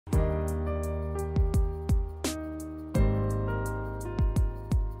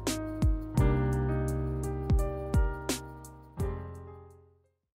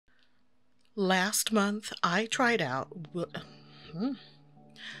Last month I tried out hmm.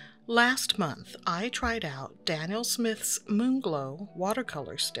 Last month I tried out Daniel Smith's Moonglow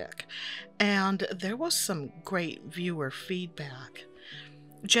watercolor stick, and there was some great viewer feedback.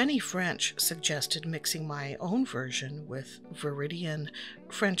 Jenny French suggested mixing my own version with Viridian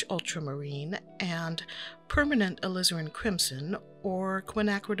French Ultramarine and Permanent Alizarin Crimson or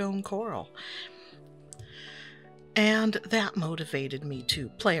Quinacridone Coral. And that motivated me to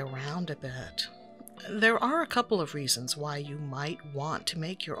play around a bit. There are a couple of reasons why you might want to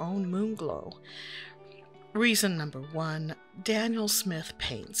make your own Moonglow. Reason number one, Daniel Smith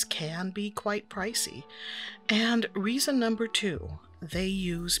paints can be quite pricey. And reason number two, they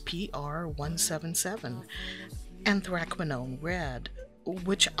use PR177, anthraquinone red,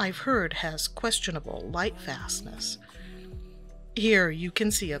 which I've heard has questionable light fastness. Here you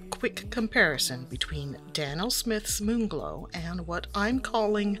can see a quick comparison between Daniel Smith's Moonglow and what I'm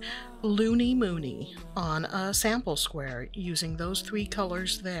calling Loony Moony on a sample square using those three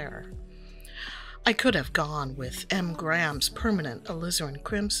colors there. I could have gone with M. Graham's Permanent Alizarin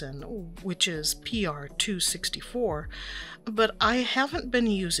Crimson, which is PR264, but I haven't been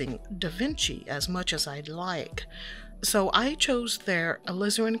using Da Vinci as much as I'd like, so I chose their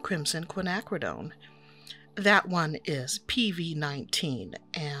Alizarin Crimson Quinacridone. That one is PV19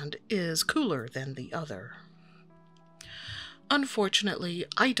 and is cooler than the other. Unfortunately,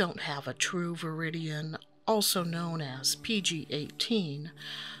 I don't have a true Viridian, also known as PG18,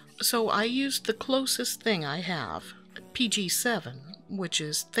 so I used the closest thing I have, PG7, which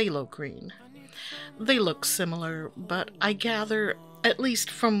is phthalo green. They look similar, but I gather, at least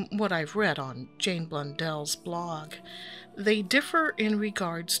from what I've read on Jane Blundell's blog, they differ in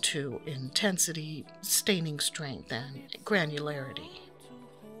regards to intensity, staining strength, and granularity.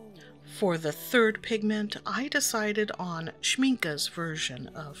 For the third pigment, I decided on Schminke's version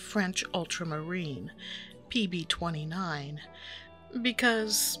of French Ultramarine, PB29,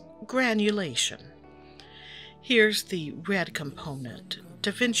 because granulation. Here's the red component,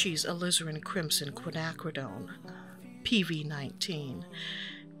 Da Vinci's Alizarin Crimson Quinacridone, PV19,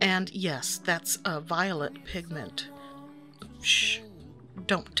 and yes, that's a violet pigment. Shh,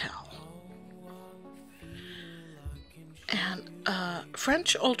 don't tell. And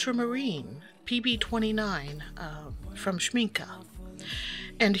French Ultramarine, PB29, from Schminke.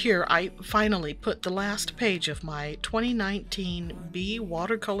 And here I finally put the last page of my 2019 B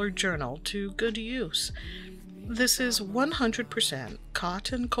watercolor journal to good use. This is 100%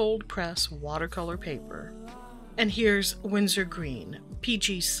 cotton cold press watercolor paper. And here's Winsor Green,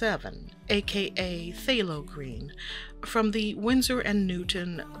 PG7, aka Phthalo Green, from the Winsor &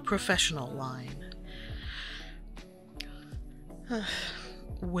 Newton Professional line.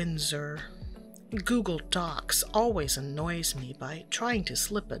 Winsor. Google Docs always annoys me by trying to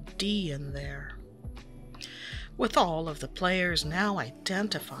slip a D in there. With all of the players now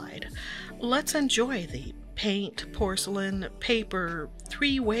identified, let's enjoy the paint, porcelain, paper,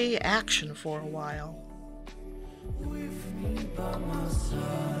 three-way action for a while. With me by my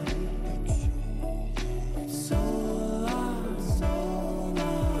side,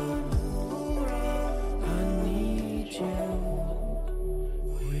 I need you.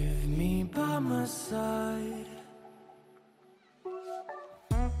 With me by my side.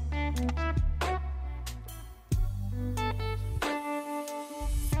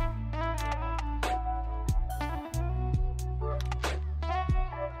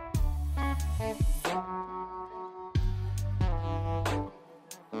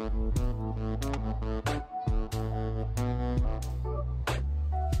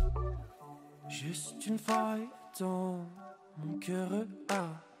 Juste une faille dans mon cœur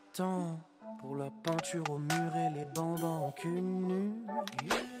attend pour la peinture au mur et les bandes en cul nu.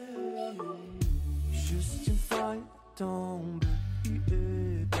 Juste une faille dans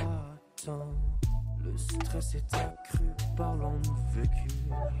et battant. Le stress est accru par l'envécu.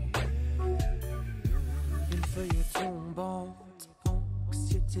 Une feuille tombante,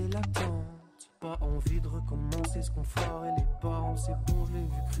 anxiété latente. Pas envie de recommencer ce qu'on foire et les parents, c'est bon, je l'ai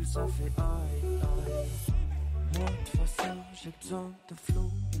vu cru, ça fait aïe, aïe. Moi, de toute façon, j'ai besoin de flow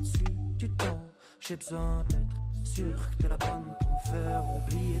au-dessus du temps. J'ai besoin d'être sûr que t'es la bonne pour me faire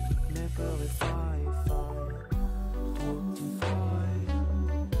oublier toutes mes peurs et failles, failles. Trop de failles,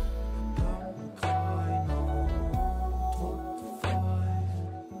 pas mon craille, non. Trop de failles,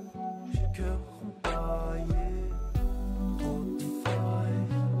 j'ai le cœur empaillé.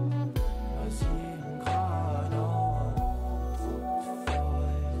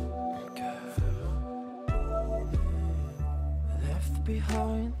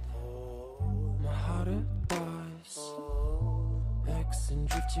 Behind my heart it dies. and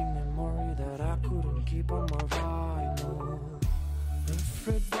drifting memory that I couldn't keep on my vinyl.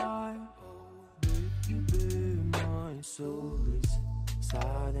 Afraid I, baby, my soul is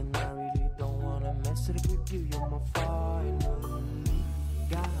sad and I really don't wanna mess it with you. You're my final.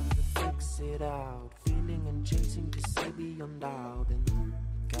 Gotta fix it out, feeling and chasing to see beyond doubt, and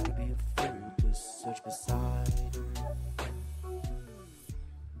gotta be afraid to search beside.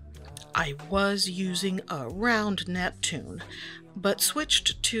 I was using a round Neptune, but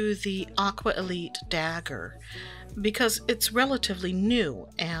switched to the Aqua Elite Dagger because it's relatively new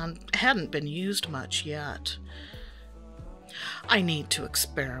and hadn't been used much yet. I need to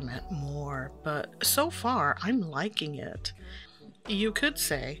experiment more, but so far I'm liking it. You could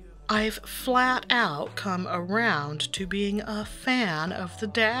say I've flat out come around to being a fan of the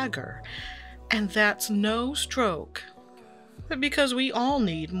dagger, and that's no stroke, because we all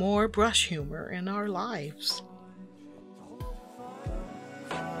need more brush humor in our lives.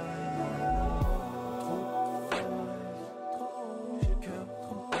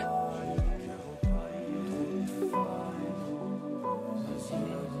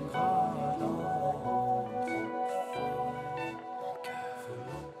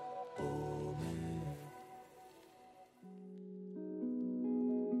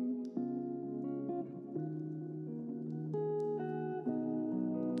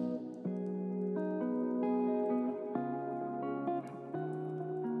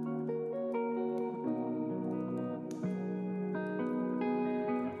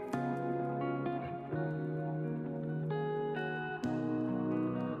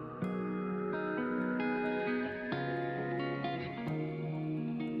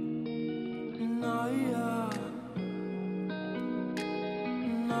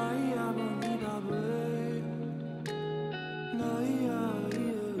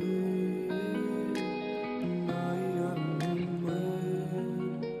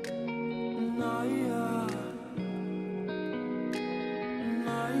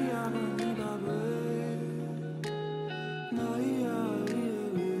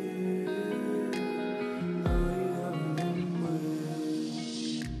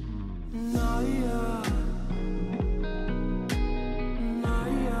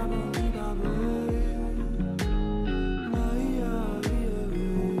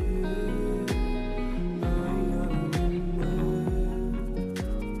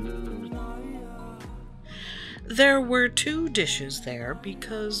 There were two dishes there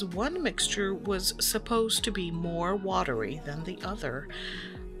because one mixture was supposed to be more watery than the other,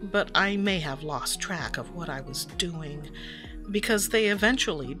 but I may have lost track of what I was doing because they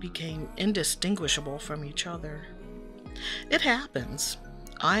eventually became indistinguishable from each other. It happens.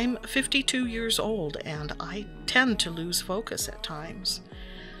 I'm 52 years old and I tend to lose focus at times.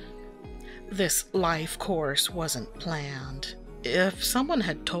 This life course wasn't planned. If someone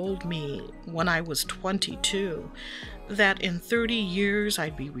had told me when I was 22 that in 30 years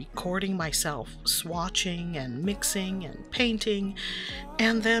I'd be recording myself swatching and mixing and painting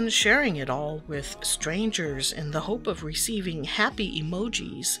and then sharing it all with strangers in the hope of receiving happy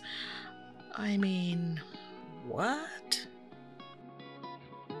emojis, I mean, what?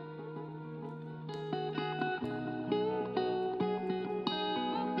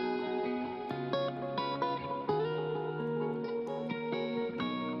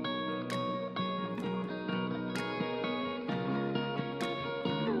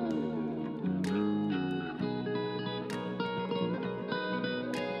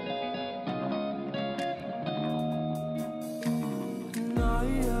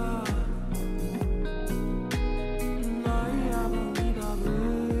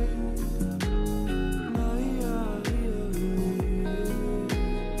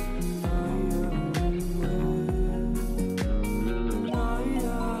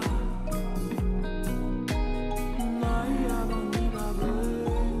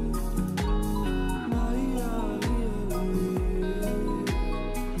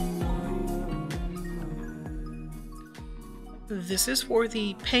 This is for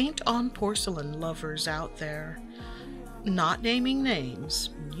the paint on porcelain lovers out there. Not naming names,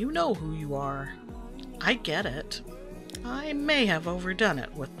 you know who you are. I get it. I may have overdone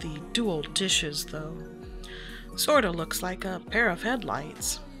it with the dual dishes though. Sorta looks like a pair of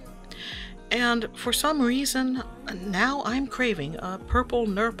headlights. And for some reason, now I'm craving a purple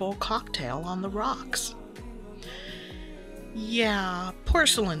nurple cocktail on the rocks. Yeah,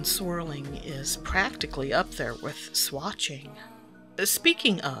 porcelain swirling is practically up there with swatching.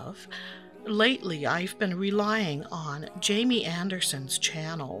 Speaking of, lately I've been relying on Jamie Anderson's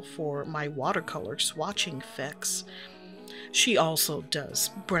channel for my watercolor swatching fix. She also does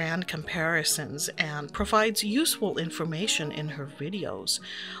brand comparisons and provides useful information in her videos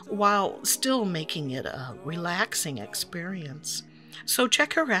while still making it a relaxing experience. So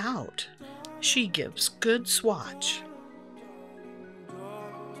check her out. She gives good swatch.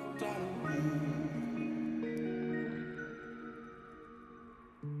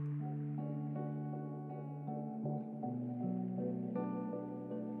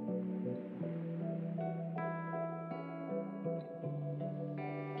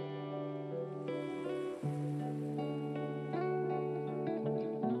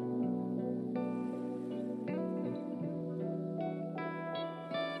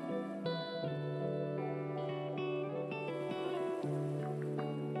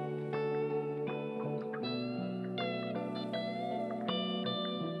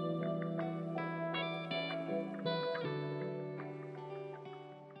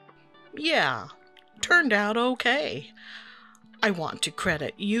 Yeah, turned out okay. I want to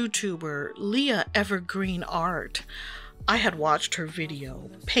credit YouTuber Leah Evergreen Art. I had watched her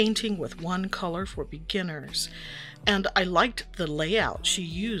video, Painting with One Color for Beginners, and I liked the layout she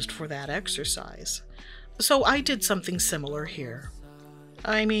used for that exercise. So I did something similar here.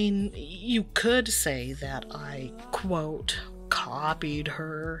 I mean, you could say that I, quote, copied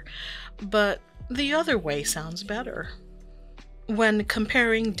her, but the other way sounds better. When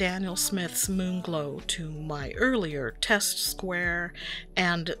comparing Daniel Smith's Moonglow to my earlier test square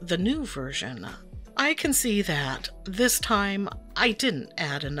and the new version, I can see that this time I didn't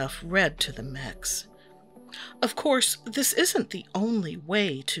add enough red to the mix. Of course, this isn't the only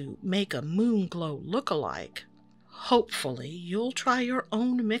way to make a Moonglow look-alike. Hopefully, you'll try your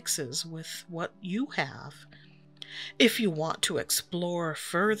own mixes with what you have. If you want to explore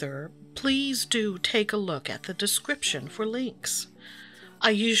further, please do take a look at the description for links.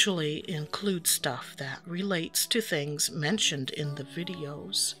 I usually include stuff that relates to things mentioned in the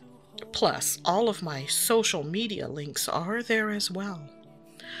videos. Plus, all of my social media links are there as well.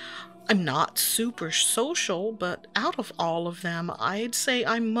 I'm not super social, but out of all of them, I'd say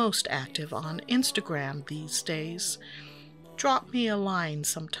I'm most active on Instagram these days. Drop me a line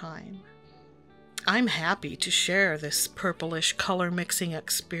sometime. I'm happy to share this purplish color mixing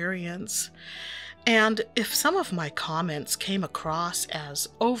experience, and if some of my comments came across as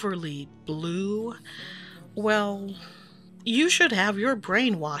overly blue, well, you should have your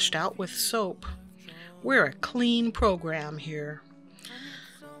brain washed out with soap. We're a clean program here.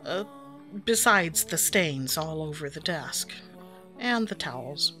 Besides the stains all over the desk, and the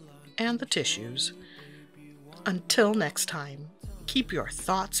towels, and the tissues. Until next time, keep your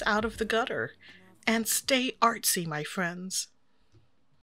thoughts out of the gutter, and stay artsy, my friends.